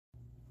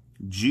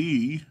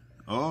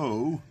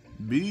G-O-B.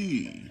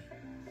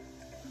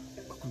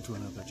 Welcome to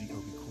another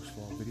GOB course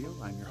vlog video.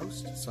 I'm your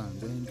host,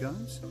 Sons and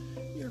Guns,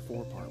 here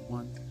for part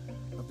 1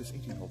 of this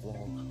 18-hole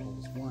vlog,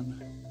 holes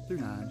 1 through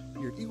 9,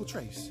 here at Eagle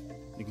Trace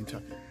in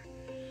Kentucky.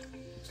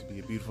 Looks to be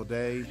a beautiful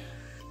day,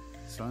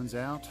 sun's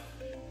out,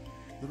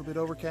 a little bit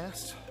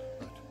overcast,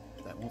 but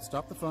that won't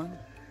stop the fun.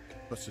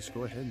 Let's just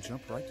go ahead and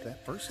jump right to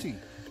that first tee.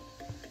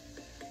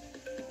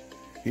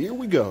 Here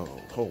we go.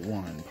 Hole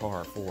 1,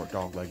 par 4,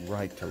 dogleg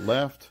right to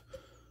left.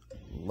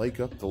 Lake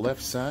up the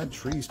left side,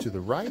 trees to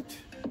the right.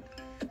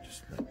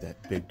 Just let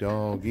that big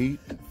dog eat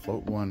and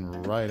float one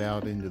right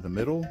out into the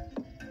middle.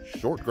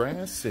 Short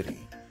grass city.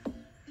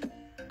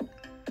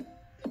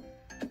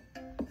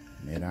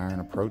 Mid-iron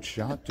approach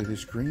shot to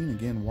this green.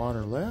 Again,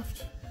 water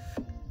left.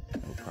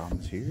 No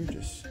problems here.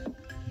 Just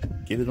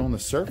get it on the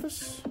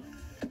surface.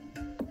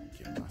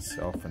 Give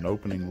myself an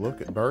opening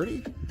look at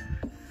birdie.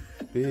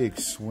 Big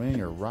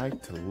swinger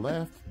right to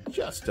left.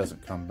 Just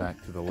doesn't come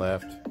back to the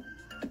left.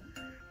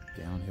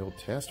 Downhill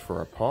test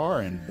for a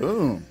par, and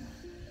boom!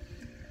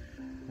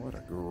 What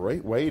a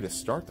great way to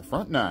start the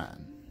front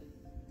 9.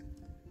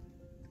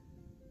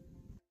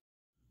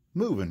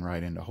 Moving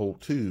right into hole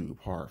 2,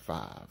 par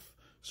 5.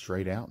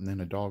 Straight out and then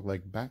a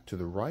dogleg back to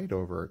the right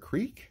over a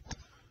creek.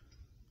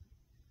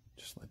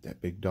 Just let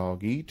that big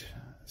dog eat.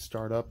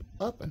 Start up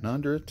and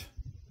under it.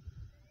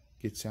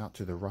 Gets out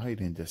to the right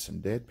into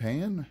some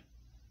deadpan.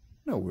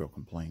 No real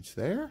complaints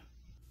there.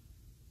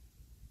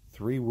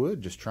 3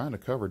 wood, just trying to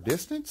cover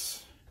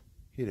distance.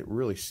 Hit it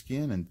really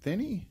skin and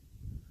thinny.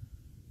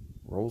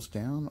 Rolls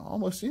down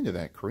almost into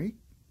that creek,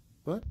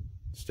 but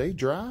stay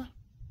dry.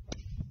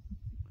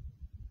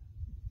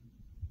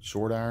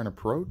 Short iron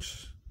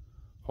approach.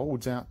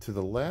 Holds out to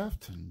the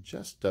left and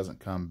just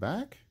doesn't come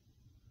back.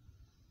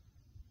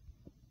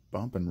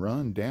 Bump and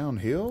run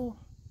downhill.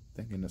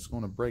 Thinking it's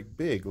going to break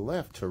big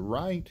left to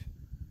right.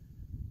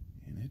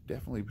 And it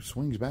definitely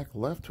swings back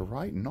left to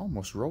right and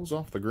almost rolls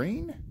off the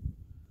green.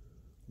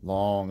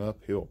 Long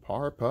uphill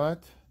par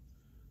putt.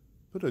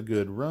 Put a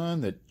good run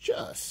that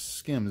just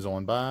skims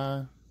on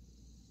by.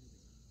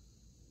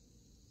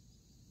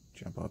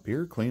 Jump up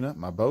here, clean up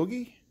my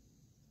bogey.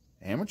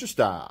 Amateur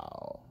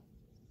style.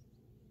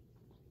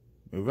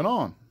 Moving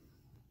on.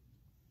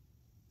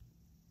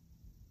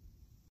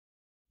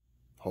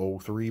 Hole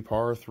 3,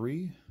 par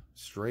 3.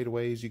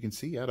 Straightaway, as you can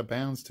see, out of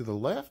bounds to the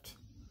left.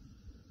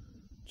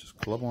 Just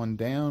club on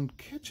down.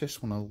 Catch this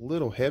one a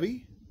little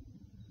heavy.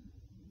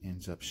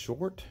 Ends up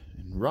short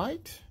and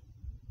right.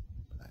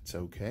 That's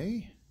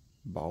okay.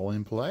 Ball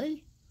in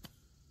play.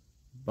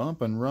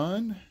 Bump and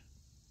run.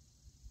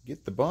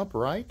 Get the bump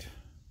right.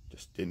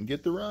 Just didn't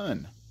get the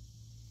run.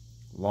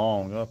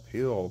 Long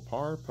uphill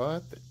par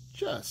putt that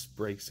just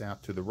breaks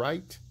out to the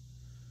right.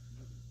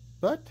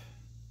 But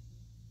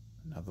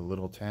another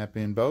little tap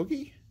in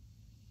bogey.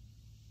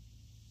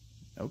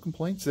 No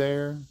complaints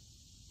there.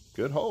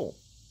 Good hole.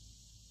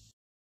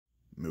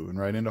 Moving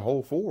right into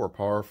hole 4,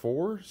 par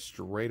 4.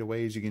 Straight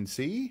away, as you can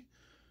see.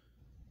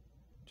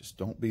 Just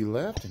don't be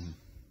left and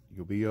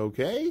you'll be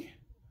okay.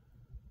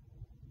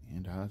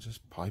 And I'll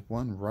just pipe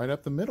one right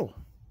up the middle.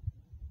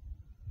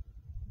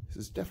 This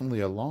is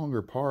definitely a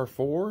longer par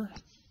 4.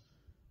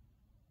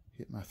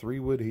 Hit my 3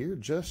 wood here,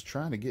 just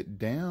trying to get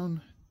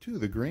down to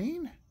the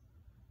green.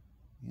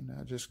 And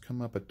I just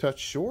come up a touch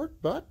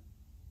short, but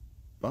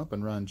bump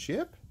and run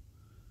chip.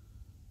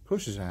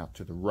 Pushes out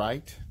to the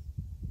right,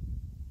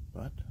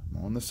 but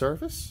I'm on the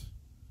surface.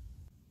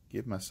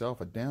 Give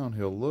myself a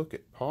downhill look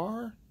at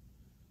par.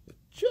 It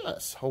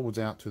just holds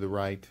out to the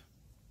right.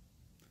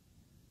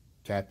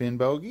 Tap in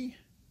bogey.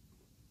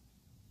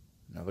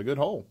 Another good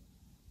hole.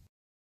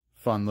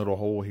 Fun little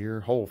hole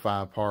here. Hole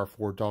 5, par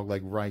 4,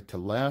 dogleg right to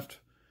left.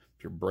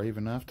 If you're brave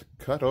enough to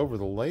cut over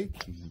the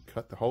lake, you can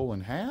cut the hole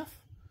in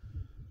half.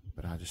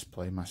 But I just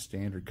play my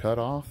standard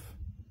cutoff.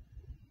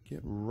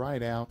 Get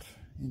right out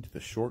into the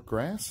short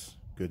grass.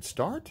 Good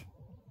start.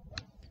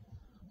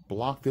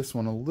 Block this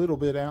one a little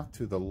bit out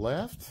to the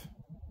left,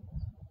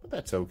 but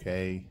that's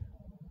okay.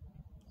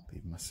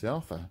 Leave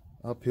myself a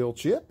uphill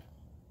chip.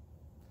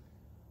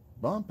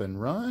 Bump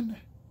and run.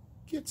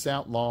 Gets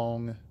out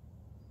long,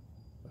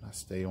 but I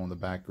stay on the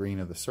back green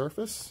of the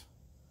surface.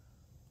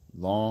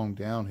 Long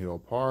downhill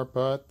par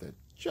putt that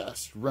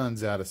just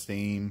runs out of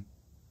steam.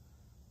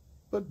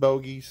 But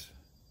bogeys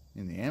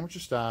in the amateur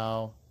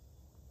style.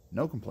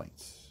 No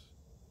complaints.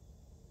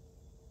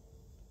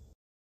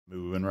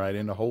 Moving right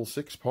into hole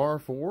 6, par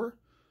 4.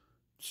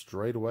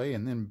 Straight away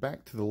and then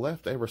back to the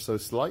left ever so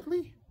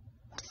slightly.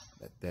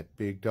 Let that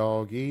big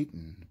dog eat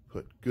and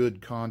put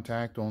good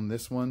contact on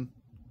this one.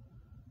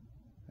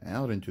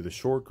 Out into the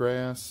short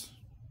grass.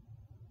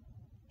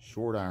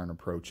 Short iron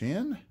approach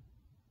in.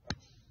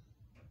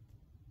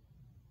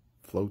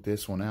 Float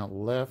this one out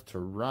left to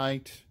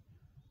right.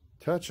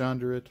 Touch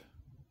under it.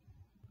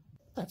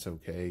 That's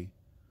okay.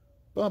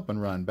 Bump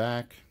and run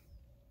back.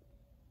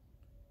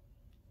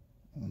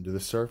 Onto the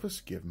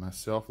surface, give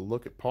myself a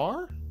look at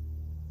par.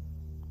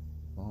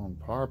 Long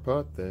par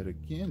putt that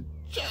again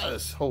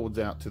just holds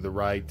out to the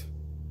right.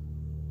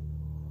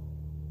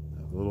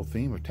 A little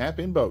theme of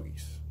tap-in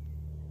bogeys.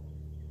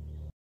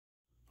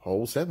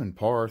 Hole 7,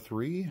 par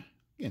 3.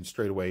 Again,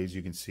 straightaways,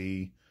 you can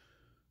see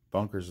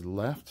bunkers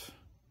left,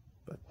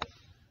 but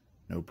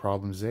no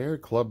problems there.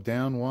 Club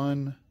down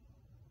 1.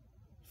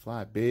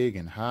 Fly big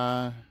and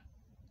high.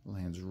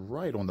 Lands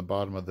right on the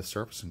bottom of the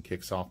surface and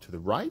kicks off to the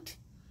right.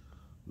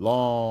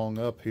 Long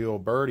uphill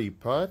birdie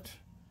putt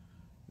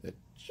that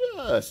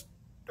just,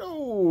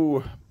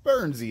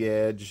 burns the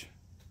edge.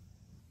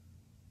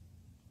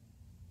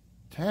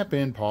 Tap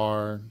in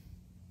par.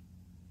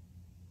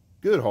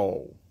 Good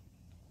hole.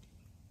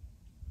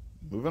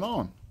 Moving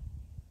on.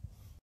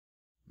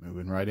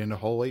 Moving right into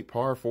hole 8,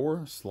 par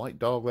 4. Slight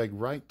dogleg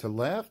right to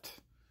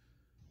left.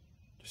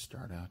 Just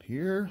start out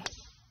here.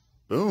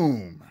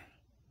 Boom.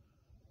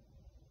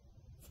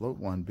 Float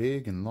one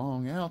big and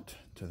long out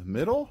to the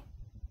middle.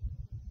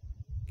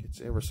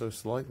 Gets ever so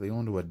slightly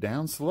onto a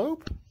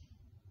downslope.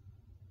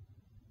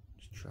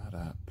 Just try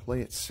to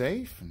play it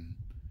safe and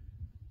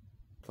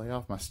play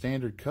off my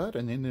standard cut,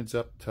 and ends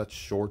up touch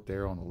short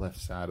there on the left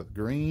side of the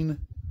green.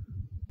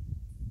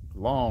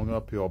 Long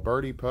uphill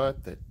birdie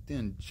putt that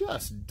then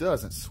just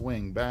doesn't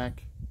swing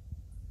back.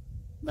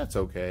 That's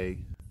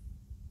okay.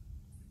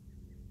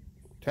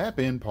 Tap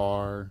in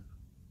par.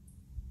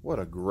 What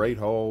a great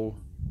hole.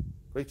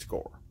 Great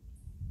score.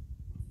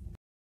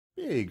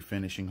 Big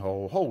finishing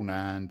hole. Hole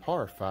 9,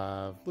 par 5.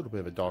 A little bit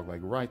of a dogleg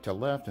right to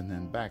left and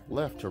then back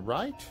left to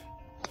right.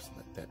 Just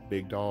let that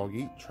big dog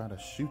eat. Try to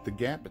shoot the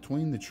gap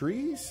between the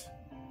trees.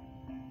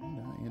 And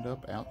I end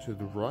up out to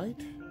the right.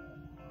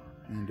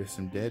 Into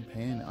some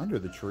deadpan under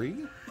the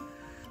tree.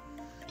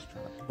 Just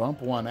trying to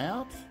bump one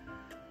out.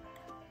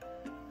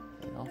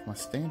 Play off my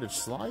standard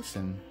slice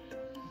and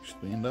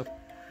actually end up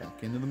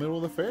back into the middle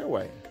of the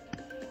fairway.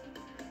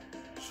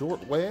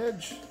 Short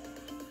wedge.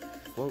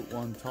 Float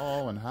one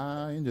tall and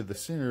high into the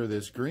center of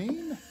this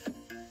green.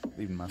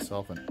 Leaving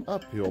myself an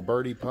uphill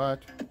birdie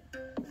putt.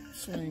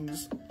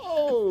 Swings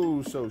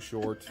so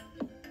short.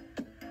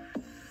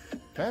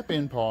 Tap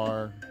in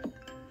par.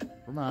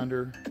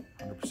 Reminder,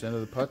 100%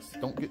 of the putts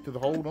that don't get to the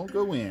hole don't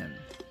go in.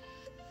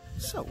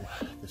 So,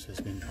 this has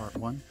been part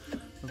 1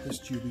 of this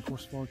GOB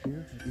course vlog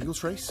here at Eagles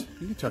Trace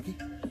in Kentucky.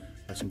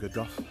 Play some good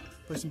golf,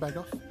 play some bad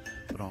golf,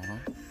 but all in all,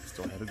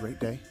 still had a great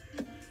day.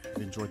 If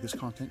you enjoyed this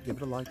content, give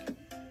it a like. If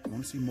you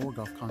want to see more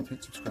golf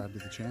content, subscribe to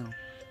the channel.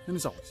 And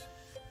as always,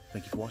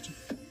 thank you for watching.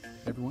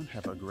 Everyone,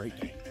 have a great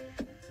day.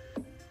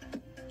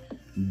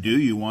 Do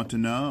you want to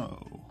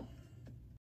know?